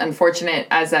 As unfortunate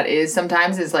as that is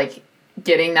sometimes, is like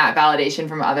getting that validation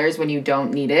from others when you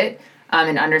don't need it.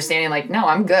 And understanding, like, no,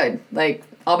 I'm good. Like,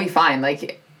 I'll be fine.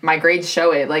 Like, my grades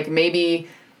show it. Like, maybe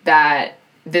that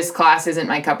this class isn't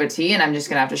my cup of tea and I'm just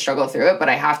going to have to struggle through it. But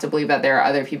I have to believe that there are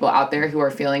other people out there who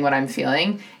are feeling what I'm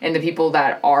feeling. And the people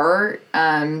that are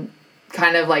kind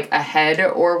of, like, ahead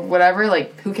or whatever,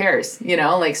 like, who cares? You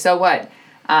know? Like, so what?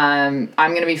 I'm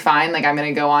going to be fine. Like, I'm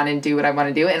going to go on and do what I want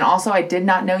to do. And also, I did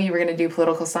not know you were going to do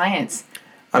political science.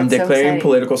 I'm declaring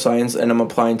political science, and I'm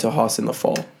applying to Haas in the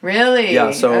fall. Really?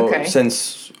 Yeah, so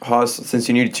since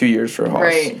you need 2 years for Haas,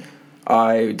 right,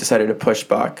 I decided to push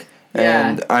back.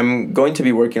 And I'm going to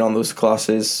be working on those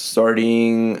classes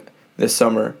starting this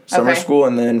summer school,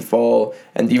 and then fall,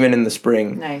 and even in the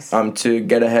spring. Nice. To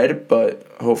get ahead, but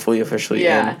hopefully officially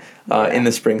in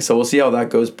the spring. So we'll see how that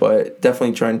goes, but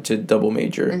definitely trying to double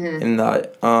major in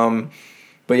that.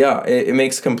 But yeah, it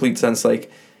makes complete sense. Like,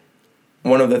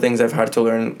 one of the things I've had to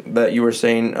learn that you were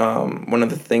saying, one of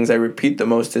the things I repeat the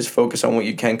most is focus on what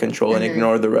you can control and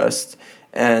ignore the rest.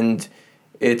 And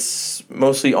it's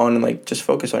mostly on, like, just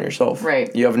focus on yourself.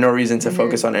 Right. You have no reason to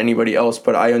focus on anybody else,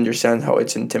 but I understand how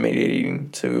it's intimidating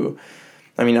to...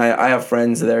 I mean, I have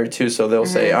friends there, too, so they'll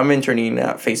say, I'm interning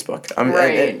at Facebook.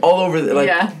 I'm all over,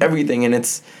 everything, and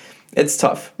it's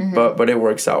tough, but it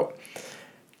works out.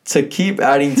 To keep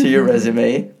adding to your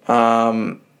resume,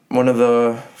 one of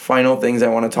the final things I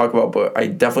want to talk about, but I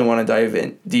definitely want to dive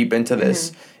in deep into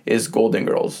this, is Golden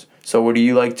Girls. So would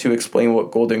you like to explain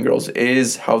what Golden Girls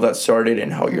is, how that started,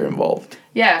 and how you're involved?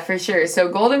 Yeah, for sure. So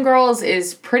Golden Girls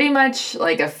is pretty much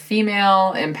like a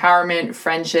female empowerment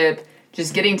friendship,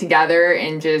 just getting together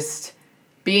and just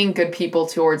being good people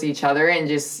towards each other and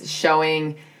just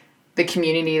showing the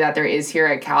community that there is here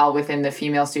at Cal within the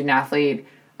female student athlete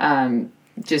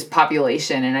just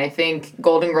population. And I think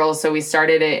Golden Girls, so we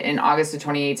started it in August of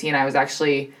 2018. I was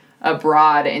actually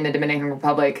abroad in the Dominican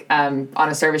Republic on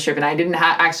a service trip, and I didn't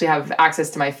actually have access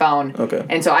to my phone. Okay.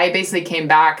 And so I basically came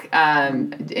back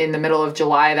in the middle of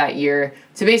July that year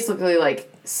to basically like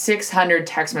 600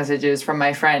 text messages from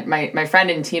my friend, my friend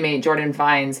and teammate Jordan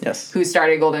Vines, who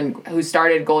started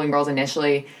Golden Girls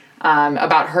initially,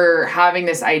 about her having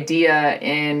this idea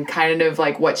and kind of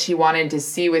like what she wanted to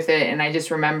see with it. And I just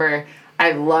remember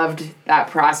I loved that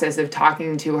process of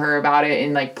talking to her about it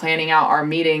and like planning out our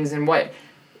meetings and what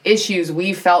issues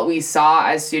we felt we saw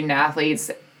as student athletes,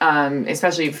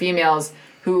 especially females,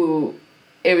 who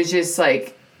it was just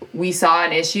like we saw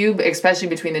an issue, especially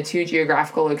between the two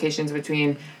geographical locations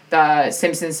between the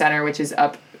Simpson Center, which is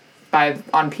up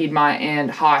on Piedmont, and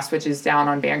Haas, which is down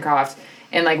on Bancroft.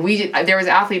 And like there was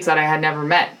athletes that I had never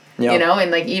met, you know,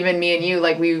 and like even me and you,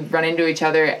 like we run into each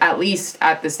other at least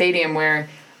at the stadium, where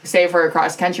say for a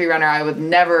cross country runner, I would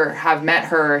never have met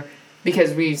her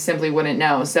because we simply wouldn't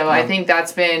know. So I think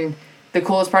that's been the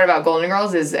coolest part about Golden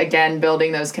Girls is, again,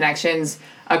 building those connections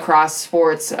across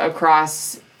sports,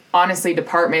 across, honestly,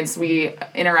 departments. We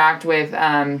interact with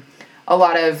a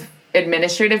lot of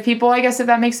administrative people, I guess, if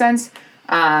that makes sense,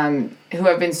 who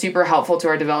have been super helpful to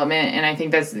our development. And I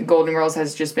think that's Golden Girls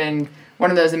has just been one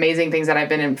of those amazing things that I've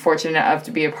been fortunate enough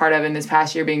to be a part of in this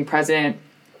past year being president.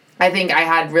 I think I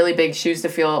had really big shoes to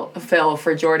fill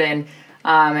for Jordan,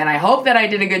 and I hope that I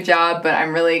did a good job, but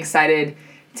I'm really excited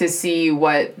to see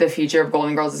what the future of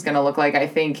Golden Girls is going to look like. I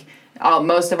think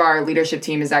most of our leadership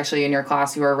team is actually in your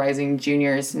class who are rising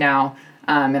juniors now,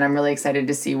 and I'm really excited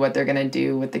to see what they're going to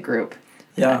do with the group.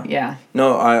 Yeah.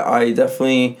 No, I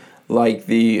definitely like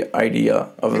the idea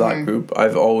of that group.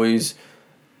 I've always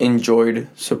enjoyed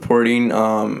supporting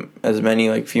as many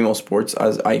like female sports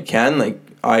as I can. Like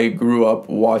I grew up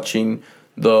watching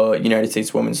the United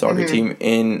States women's soccer team.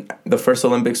 In the first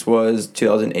Olympics was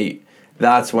 2008.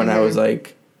 That's when I was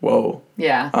like, whoa.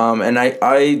 Yeah. And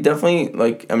I definitely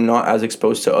like am not as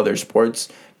exposed to other sports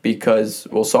because,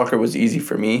 well, soccer was easy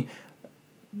for me.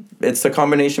 It's the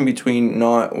combination between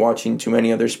not watching too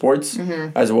many other sports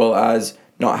as well as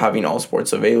not having all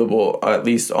sports available, at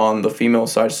least on the female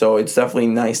side. So it's definitely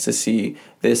nice to see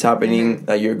this happening,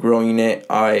 that you're growing it.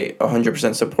 I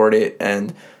 100% support it,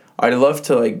 and I'd love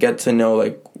to like get to know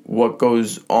like what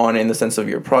goes on in the sense of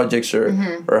your projects or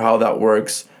how that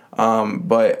works.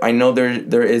 But I know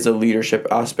there is a leadership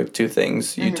aspect to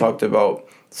things. You talked about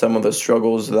some of the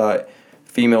struggles that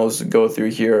females go through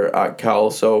here at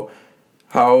Cal. So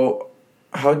how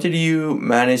did you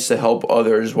manage to help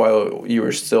others while you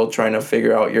were still trying to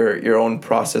figure out your own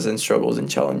process and struggles and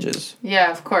challenges?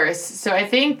 Yeah, of course. So I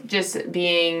think just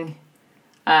being,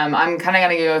 I'm kind of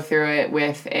going to go through it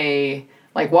with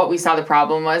like what we saw the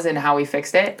problem was and how we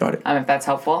fixed it. Got it. If that's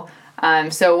helpful.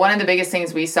 So one of the biggest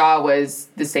things we saw was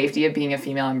the safety of being a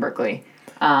female in Berkeley.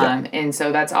 And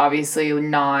so that's obviously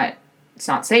it's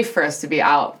not safe for us to be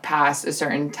out past a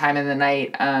certain time in the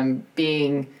night,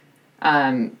 being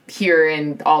here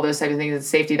and all those types of things, the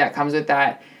safety that comes with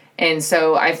that. And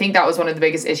so I think that was one of the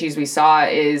biggest issues we saw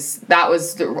is that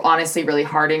was honestly really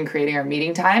hard in creating our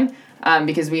meeting time,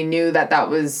 because we knew that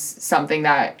was something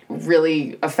that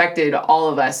really affected all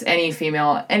of us, any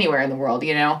female, anywhere in the world,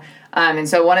 you know? And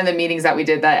so one of the meetings that we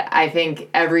did that I think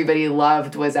everybody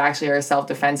loved was actually our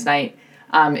self-defense night.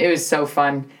 It was so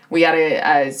fun. We had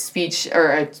a speech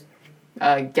or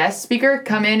a guest speaker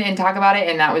come in and talk about it,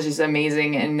 and that was just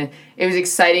amazing. And it was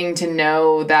exciting to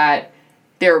know that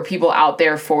there were people out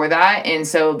there for that. And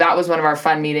so that was one of our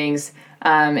fun meetings.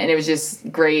 And it was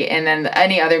just great. And then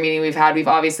any other meeting we've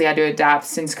obviously had to adapt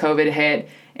since COVID hit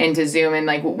into Zoom. And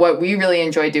like what we really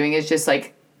enjoy doing is just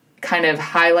like kind of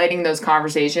highlighting those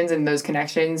conversations and those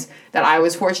connections that I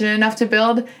was fortunate enough to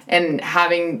build and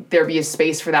having there be a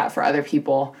space for that for other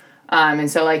people.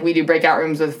 And so like we do breakout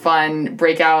rooms with fun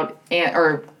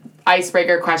or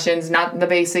icebreaker questions, not the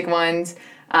basic ones,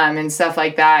 and stuff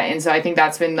like that. And so I think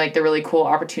that's been like the really cool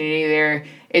opportunity there.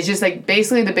 It's just like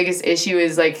basically the biggest issue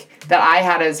is like that I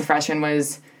had as a freshman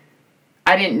was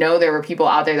I didn't know there were people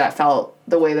out there that felt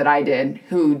the way that I did,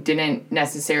 who didn't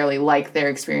necessarily like their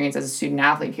experience as a student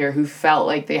athlete here, who felt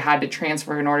like they had to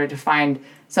transfer in order to find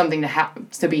something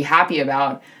to be happy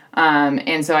about.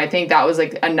 And so I think that was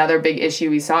like another big issue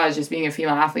we saw is just being a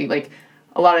female athlete. Like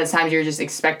a lot of the times you're just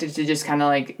expected to just kind of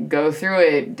like go through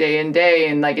it day in day,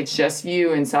 and like it's just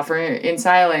you and suffer in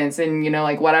silence and, you know,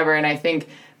 like whatever. And I think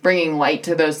bringing light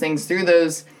to those things through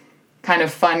those kind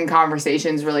of fun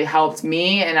conversations really helped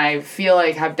me, and I feel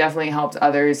like have definitely helped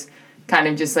others kind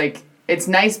of just like, it's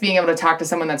nice being able to talk to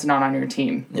someone that's not on your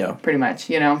team. Yeah. Pretty much,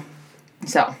 you know?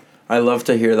 So. I love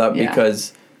to hear that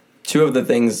because two of the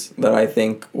things that I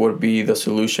think would be the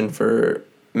solution for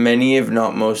many, if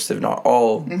not most, if not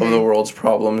all of the world's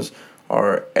problems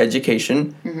are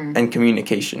education and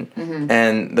communication.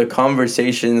 And the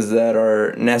conversations that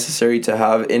are necessary to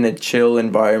have in a chill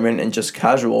environment and just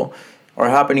casual are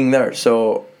happening there.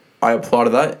 So I applaud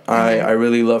that. I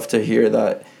really love to hear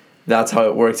that that's how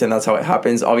it works and that's how it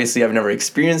happens. Obviously, I've never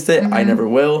experienced it. I never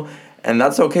will. And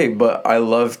that's okay. But I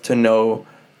love to know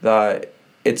that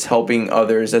it's helping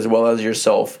others as well as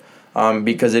yourself,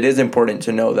 because it is important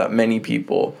to know that many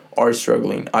people are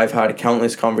struggling. I've had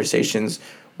countless conversations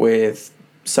with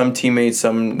some teammates,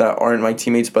 some that aren't my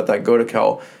teammates, but that go to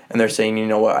Cal, and they're saying, you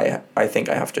know what, I think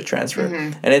I have to transfer.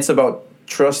 And it's about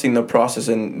trusting the process,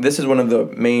 and this is one of the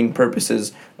main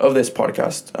purposes of this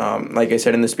podcast. Like I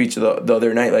said in the speech the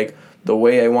other night, like the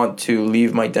way I want to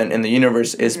leave my dent in the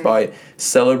universe is by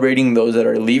celebrating those that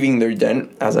are leaving their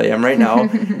dent, as I am right now,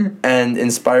 and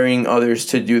inspiring others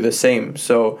to do the same.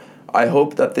 So I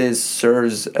hope that this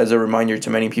serves as a reminder to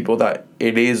many people that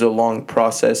it is a long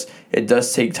process, it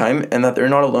does take time, and that they're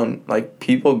not alone. Like,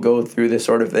 people go through this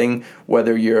sort of thing,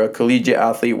 whether you're a collegiate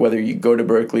athlete, whether you go to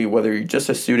Berkeley, whether you're just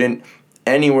a student,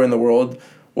 anywhere in the world,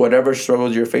 whatever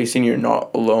struggles you're facing, you're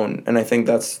not alone. And I think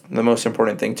that's the most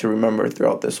important thing to remember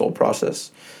throughout this whole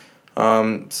process.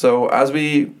 So as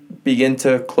we begin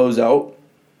to close out,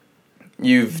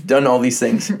 you've done all these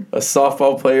things. A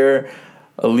softball player,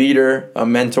 a leader, a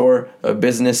mentor, a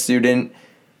business student,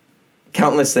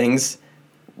 countless things.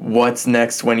 What's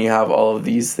next when you have all of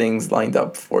these things lined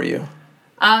up for you?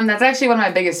 That's actually one of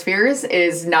my biggest fears,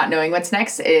 is not knowing what's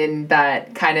next, in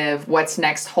that kind of what's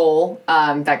next hole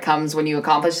that comes when you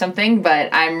accomplish something. But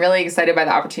I'm really excited by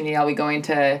the opportunity. I'll be going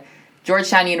to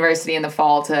Georgetown University in the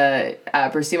fall to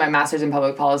pursue my master's in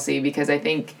public policy, because I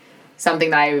think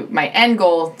something that my end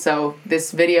goal, so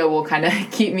this video will kind of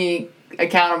keep me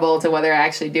accountable to whether I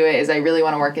actually do it, is I really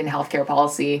want to work in healthcare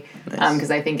policy,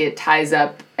 because I think it ties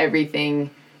up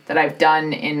everything that I've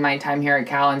done in my time here at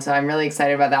Cal, and so I'm really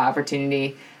excited about that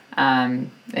opportunity. And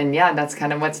yeah, that's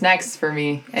kind of what's next for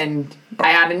me. And I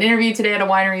had an interview today at a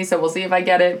winery, so we'll see if I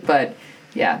get it. But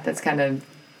yeah, that's kind of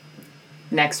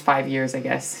next 5 years, I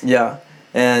guess. Yeah.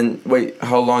 And wait,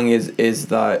 how long is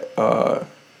that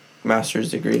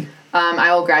master's degree?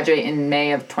 I will graduate in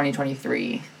May of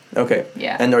 2023. Okay.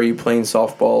 Yeah. And are you playing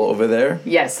softball over there?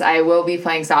 Yes, I will be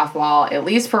playing softball at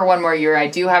least for one more year. I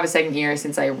do have a second year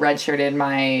since I redshirted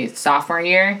my sophomore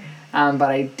year, but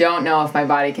I don't know if my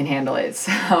body can handle it.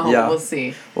 So we'll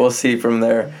see. We'll see from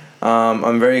there.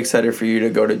 I'm very excited for you to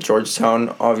go to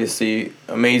Georgetown. Obviously,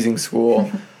 amazing school.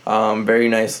 Very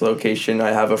nice location.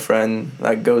 I have a friend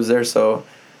that goes there, so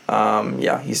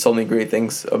he's told me great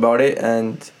things about it,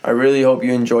 and I really hope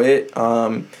you enjoy it.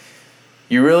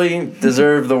 You really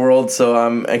deserve the world, so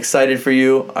I'm excited for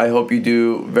you. I hope you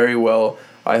do very well.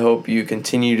 I hope you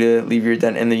continue to leave your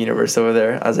dent in the universe over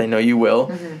there, as I know you will.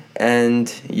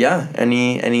 And yeah,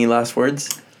 any last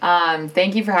words?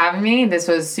 Thank you for having me. This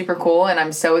was super cool, and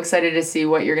I'm so excited to see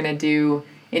what you're going to do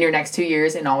in your next 2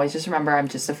 years. And always just remember, I'm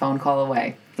just a phone call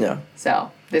away. Yeah. So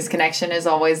this connection is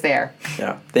always there.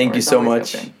 Yeah. Thank you so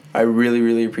much. Open. I really,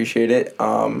 really appreciate it.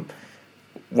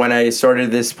 When I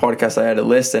started this podcast, I had a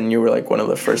list, and you were like one of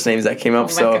the first names that came up.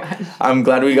 So gosh. I'm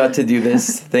glad we got to do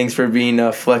this. Thanks for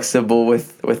being flexible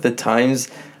with the times.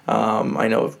 I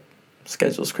know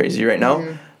schedule's crazy right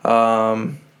now.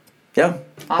 Awesome.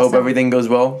 Hope everything goes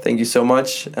well. Thank you so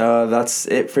much. That's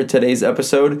it for today's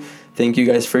episode. Thank you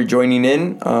guys for joining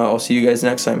in. I'll see you guys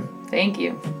next time. Thank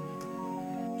you.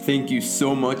 Thank you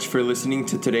so much for listening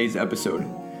to today's episode.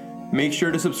 Make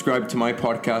sure to subscribe to my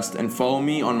podcast and follow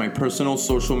me on my personal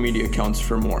social media accounts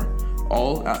for more,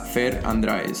 all at Fer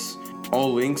Andraez.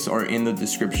 All links are in the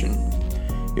description.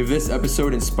 If this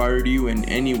episode inspired you in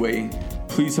any way,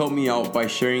 Please help me out by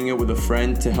sharing it with a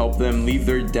friend to help them leave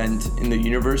their dent in the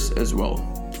universe as well.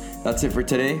 That's it for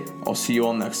today. I'll see you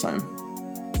all next time.